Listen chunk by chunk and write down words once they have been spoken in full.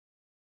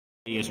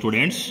Dear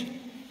students,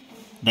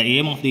 the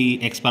aim of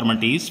the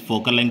experiment is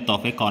focal length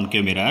of a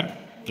concave mirror,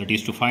 that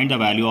is to find the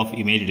value of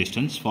image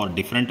distance for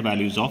different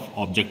values of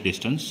object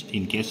distance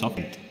in case of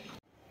length.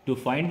 To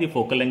find the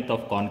focal length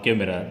of concave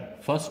mirror,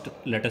 first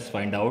let us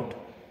find out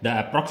the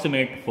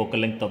approximate focal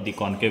length of the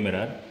concave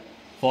mirror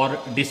for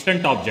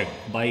distant object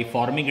by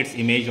forming its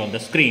image on the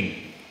screen.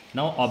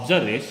 Now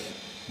observe this,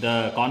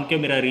 the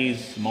concave mirror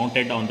is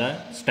mounted on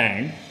the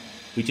stand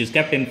which is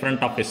kept in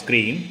front of a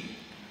screen,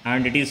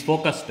 and it is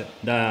focused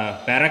the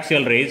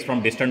parallaxial rays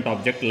from distant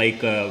object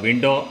like a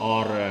window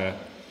or a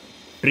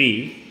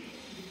tree.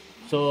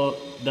 So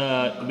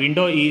the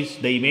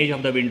image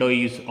of the window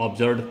is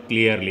observed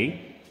clearly,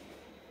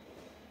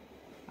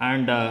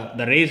 and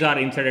the rays are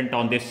incident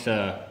on this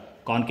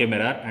concave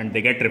mirror and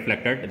they get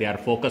reflected. They are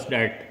focused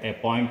at a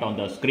point on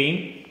the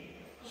screen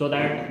so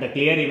that the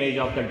clear image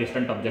of the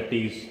distant object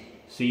is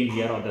seen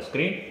here on the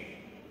screen.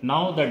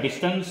 Now the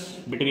distance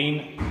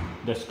between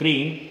the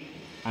screen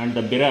and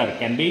the mirror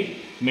can be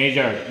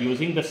measured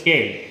using the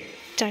scale.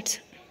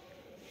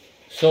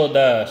 So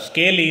the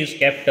scale is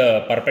kept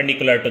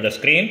perpendicular to the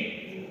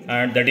screen,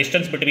 and the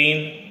distance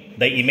between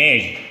the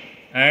image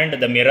and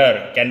the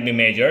mirror can be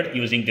measured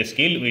using the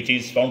scale, which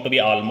is found to be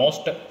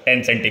almost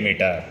 10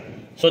 centimeter.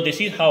 So this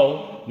is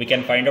how we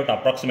can find out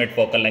approximate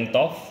focal length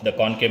of the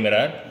concave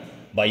mirror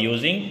by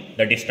using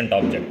the distant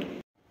object.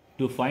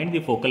 To find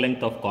the focal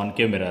length of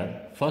concave mirror,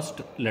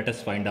 first let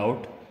us find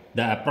out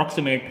the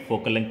approximate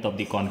focal length of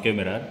the concave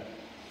mirror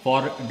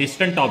for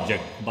distant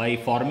object by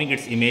forming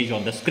its image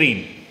on the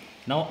screen.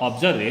 Now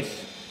observe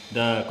this,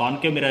 the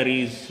concave mirror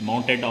is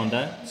mounted on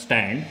the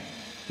stand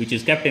which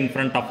is kept in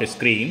front of a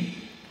screen,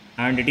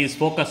 and it is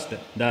focused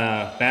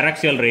the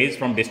parallaxial rays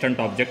from distant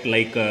object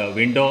like a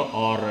window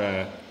or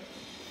a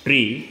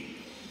tree.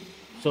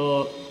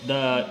 So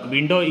the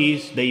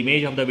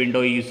image of the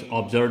window is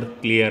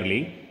observed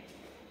clearly,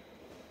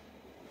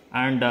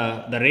 and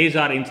the rays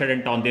are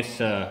incident on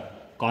this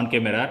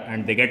concave mirror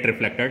and they get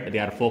reflected. They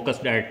are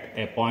focused at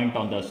a point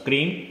on the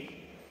screen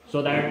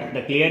so that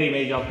the clear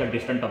image of the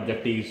distant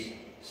object is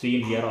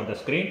seen here on the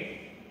screen.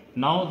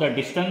 Now the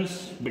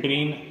distance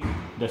between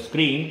the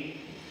screen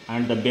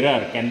and the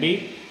mirror can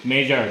be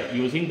measured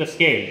using the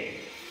scale.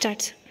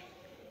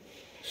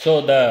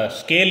 So the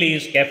scale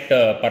is kept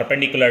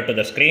perpendicular to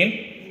the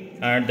screen,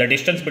 and the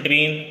distance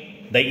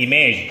between the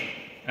image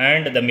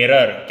and the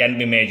mirror can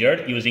be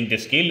measured using the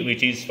scale,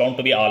 which is found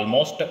to be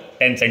almost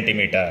 10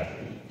 centimeter.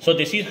 So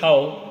this is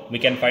how we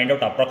can find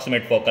out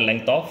approximate focal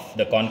length of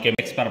the concave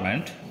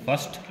experiment.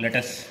 First let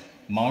us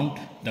mount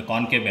the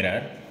concave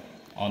mirror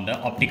on the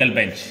optical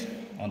bench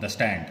on the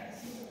stand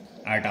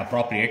at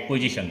appropriate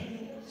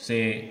position,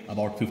 say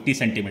about 50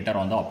 centimeter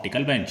on the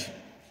optical bench.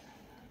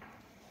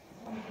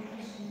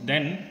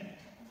 Then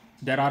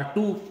there are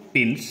two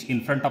pins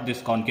in front of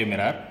this concave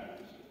mirror.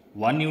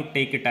 One you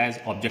take it as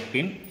object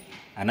pin,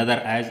 another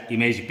as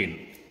image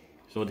pin.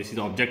 So this is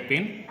object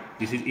pin,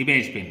 this is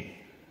image pin.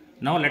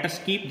 Now let us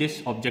keep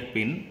this object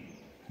pin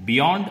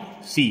beyond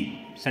C,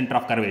 center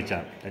of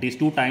curvature, that is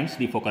 2 times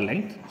the focal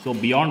length. So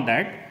beyond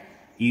that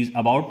is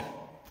about,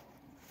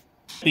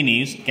 pin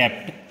is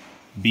kept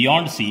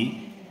beyond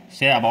C,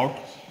 say about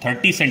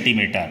 30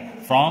 centimeter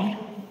from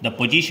the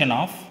position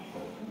of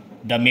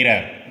the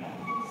mirror.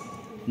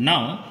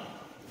 Now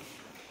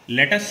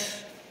let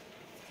us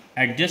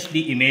adjust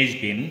the image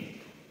pin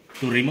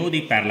to remove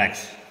the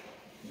parallax.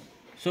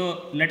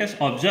 So let us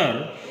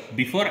observe,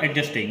 before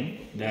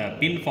adjusting the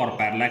pin for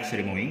parallax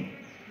removing,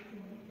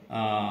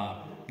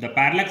 the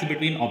parallax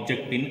between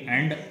object pin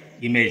and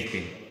image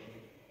pin.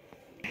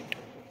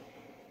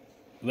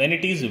 When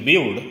it is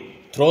viewed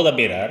through the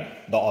mirror,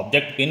 the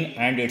object pin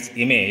and its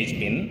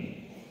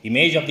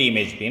image of the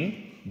image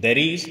pin, there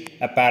is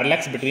a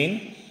parallax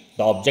between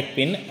the object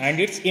pin and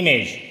its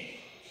image.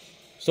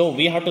 So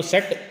we have to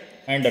set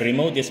and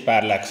remove this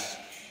parallax.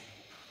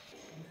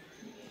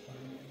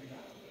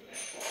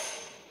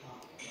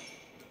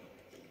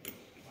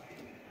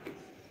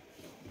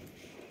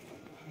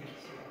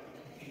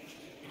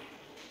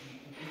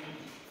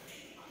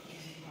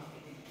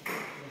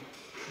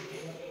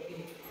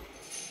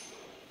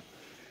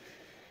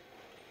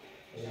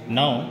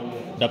 Now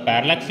the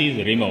parallax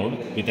is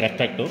removed with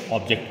respect to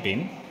object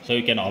pin, so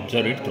you can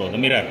observe it through the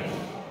mirror.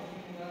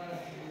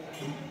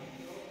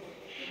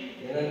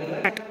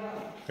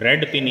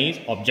 Red pin is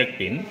object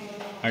pin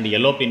and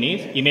yellow pin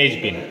is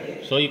image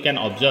pin. So you can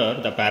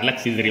observe the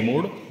parallax is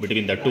removed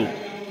between the two,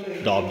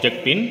 the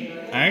object pin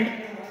and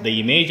the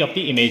image of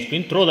the image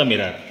pin through the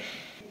mirror.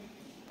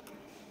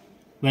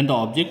 When the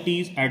object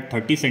is at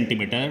 30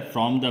 centimeter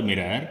from the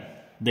mirror,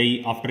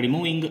 after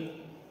removing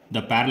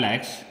the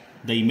parallax,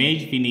 the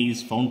image pin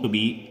is found to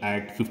be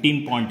at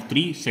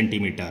 15.3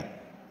 centimeter.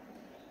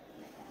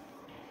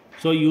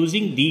 So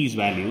using these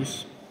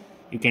values,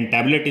 you can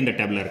tabulate in the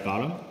tabular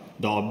column.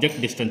 The object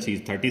distance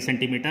is 30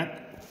 centimeter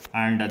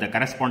and the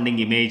corresponding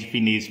image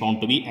pin is found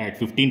to be at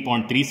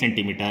 15.3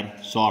 centimeter.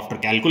 So after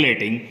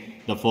calculating,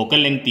 the focal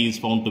length is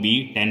found to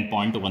be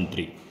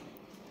 10.13.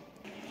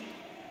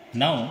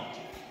 Now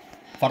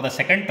for the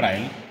second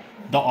trial,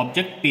 the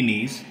object pin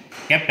is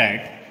kept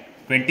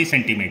at 20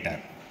 centimeter,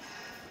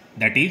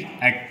 that is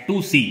at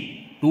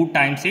 2C, 2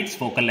 times its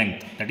focal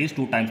length, that is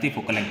 2 times the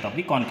focal length of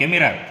the concave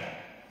mirror.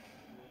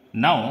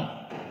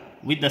 Now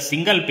with the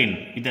single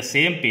pin, with the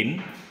same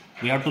pin,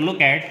 we have to look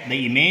at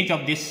the image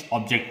of this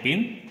object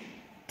pin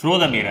through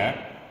the mirror,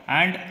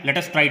 and let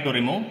us try to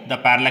remove the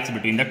parallax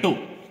between the two.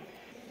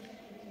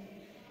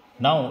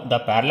 Now the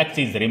parallax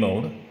is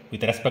removed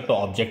with respect to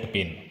object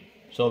pin.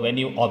 So when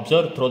you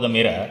observe through the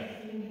mirror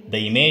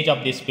the image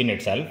of this pin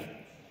itself,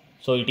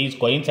 so it is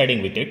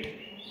coinciding with it,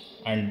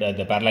 and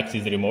the parallax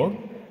is removed.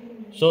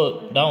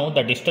 So now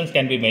the distance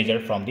can be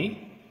measured from the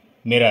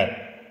mirror.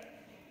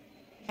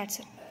 That's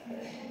it.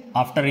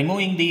 After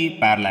removing the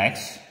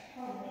parallax,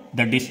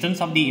 the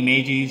distance of the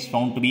image is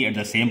found to be at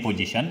the same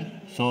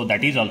position. So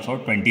that is also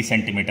 20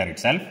 centimeter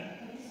itself.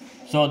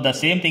 So the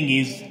same thing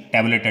is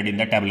tabulated in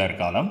the tabular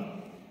column.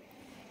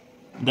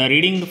 The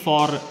reading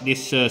for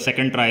this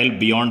second trial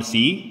beyond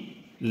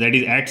C, that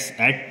is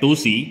at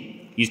 2C,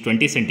 is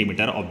 20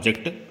 centimeter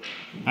object,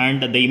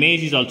 and the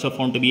image is also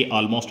found to be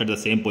almost at the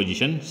same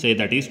position, say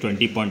that is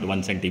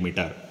 20.1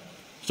 centimeter.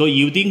 So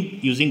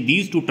using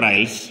these two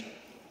trials,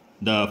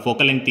 the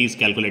focal length is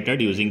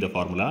calculated using the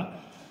formula,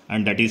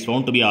 and that is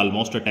found to be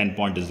almost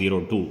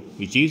 10.02,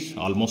 which is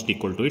almost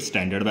equal to its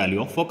standard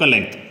value of focal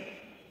length.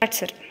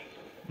 That's it.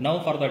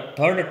 Now for the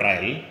third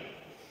trial,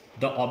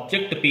 the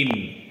object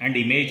pin and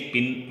image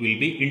pin will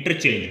be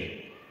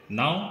interchanged.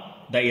 Now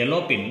the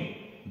yellow pin,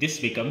 this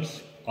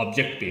becomes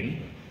object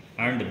pin,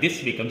 and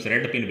this becomes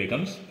red pin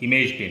becomes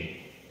image pin.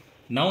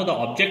 Now the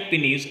object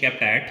pin is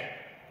kept at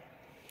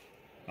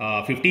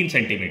 15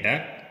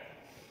 centimeter,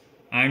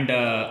 and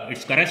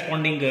its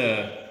corresponding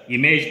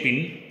image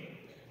pin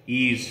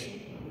is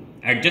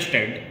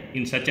adjusted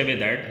in such a way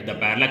that the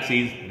parallax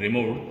is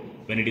removed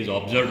when it is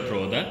observed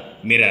through the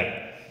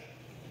mirror.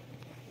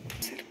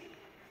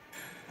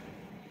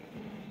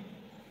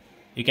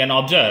 You can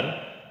observe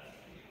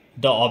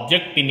the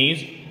object pin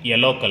is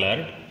yellow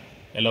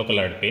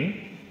colored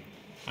pin,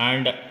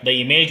 and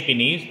the image pin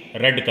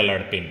is red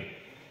colored pin.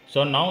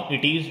 So now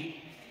it is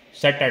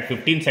set at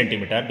 15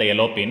 centimeter, the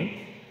yellow pin,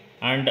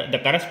 and the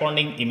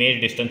corresponding image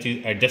distance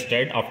is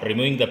adjusted after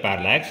removing the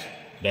parallax,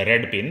 the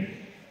red pin,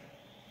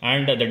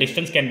 and the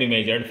distance can be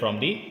measured from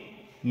the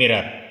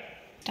mirror.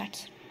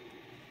 That's it.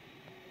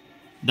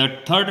 The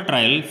third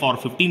trial for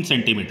 15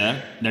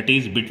 centimeter, that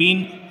is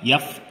between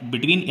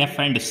F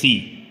and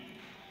C,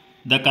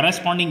 the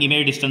corresponding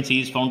image distance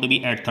is found to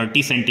be at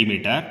 30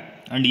 centimeter,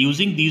 and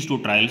using these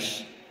two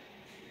trials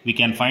we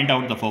can find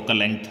out the focal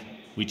length,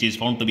 which is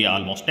found to be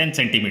almost 10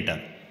 centimeter.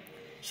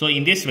 So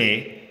in this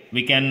way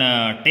we can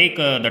take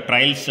the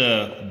trials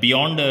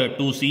beyond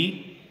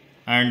 2C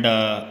and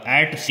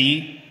at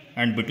C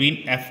and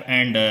between F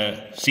and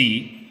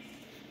C,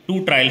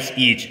 2 trials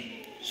each.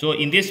 So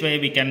in this way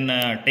we can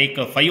take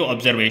 5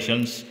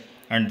 observations,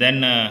 and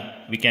then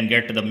we can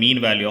get the mean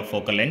value of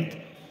focal length,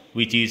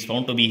 which is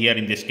found to be here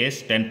in this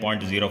case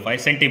 10.05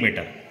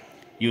 centimeter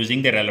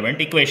using the relevant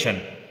equation.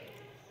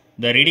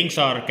 The readings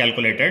are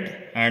calculated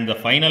and the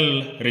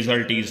final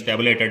result is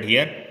tabulated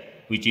here,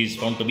 which is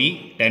found to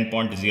be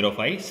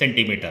 10.05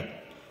 centimeter.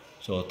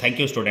 So thank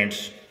you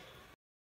students.